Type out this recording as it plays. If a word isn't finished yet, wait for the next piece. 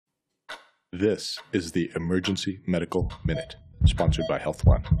This is the Emergency Medical Minute, sponsored by Health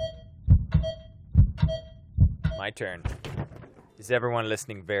One. My turn. Is everyone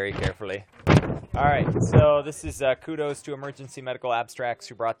listening very carefully? All right, so this is kudos to Emergency Medical Abstracts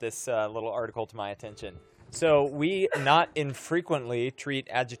who brought this little article to my attention. So we not infrequently treat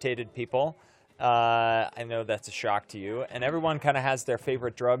agitated people. I know that's a shock to you. And everyone kind of has their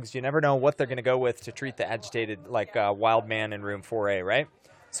favorite drugs. You never know what they're going to go with to treat the agitated, like Wild Man in room 4A, right?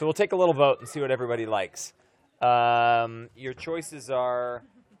 So we'll take a little vote and see what everybody likes. Your choices are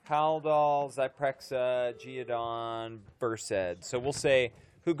Haldol, Zyprexa, Geodon, Versed. So we'll say,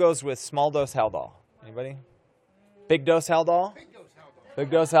 who goes with small dose Haldol? Anybody? Big dose Haldol? Big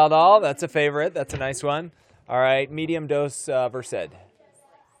dose Haldol, that's a favorite. That's a nice one. All right, medium dose Versed.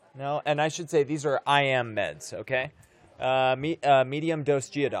 No, and I should say these are IM meds, okay? Medium dose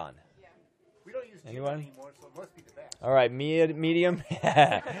Geodon. We don't use Anyone? Geodon anymore, so it must be the best. All right, medium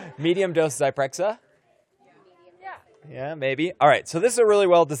medium dose Zyprexa. Yeah, maybe. All right, so this is a really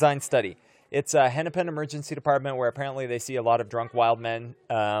well-designed study. It's a Hennepin Emergency Department where apparently they see a lot of drunk wild men.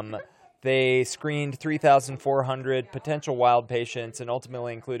 They screened 3,400 potential wild patients and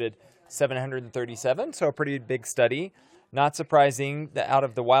ultimately included 737, so a pretty big study. Not surprising that out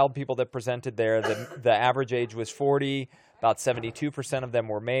of the wild people that presented there, the average age was 40, about 72% of them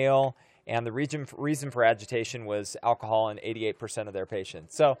were male, and the reason for agitation was alcohol in 88% of their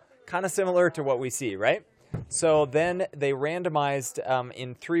patients. So kind of similar to what we see, right? So then they randomized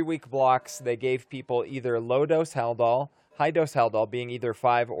in 3-week blocks. They gave people either low-dose Haldol, high-dose Haldol being either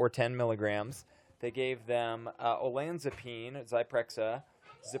 5 or 10 milligrams. They gave them olanzapine, Zyprexa,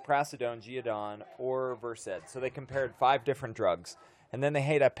 ziprasidone, Geodon, or Versed. So they compared 5 different drugs. And then they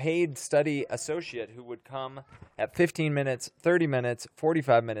had a paid study associate who would come at 15 minutes, 30 minutes,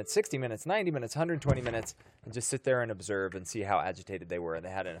 45 minutes, 60 minutes, 90 minutes, 120 minutes, and just sit there and observe and see how agitated they were. And they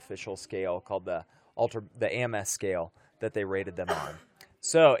had an official scale called the AMS scale that they rated them on.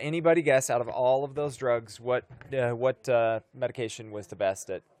 So anybody guess out of all of those drugs, what medication was the best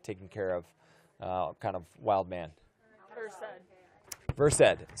at taking care of kind of wild man?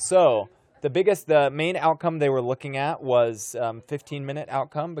 Versed. So the main outcome they were looking at was 15-minute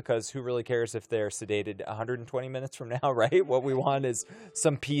outcome, because who really cares if they're sedated 120 minutes from now, right? What we want is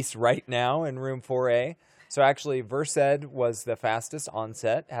some peace right now in room 4A. So actually, Versed was the fastest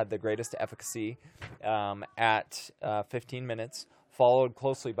onset, had the greatest efficacy at 15 minutes, followed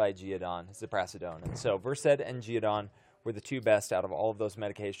closely by Geodon, ziprasidone. And so Versed and Geodon were the two best out of all of those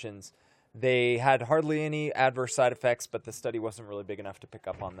medications. They had hardly any adverse side effects, but the study wasn't really big enough to pick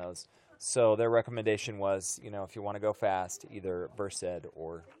up on those. So their recommendation was, if you want to go fast, either Versed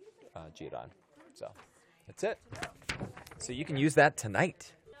or Geodon. So that's it. So you can use that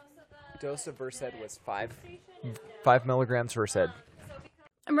tonight. Dose of Versed was 5 milligrams Versed.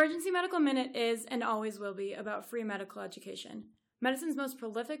 Emergency Medical Minute is and always will be about free medical education. Medicine's most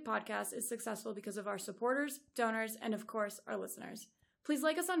prolific podcast is successful because of our supporters, donors, and of course, our listeners. Please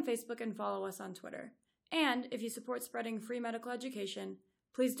like us on Facebook and follow us on Twitter. And if you support spreading free medical education,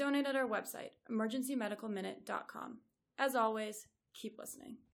 please donate at our website, emergencymedicalminute.com. As always, keep listening.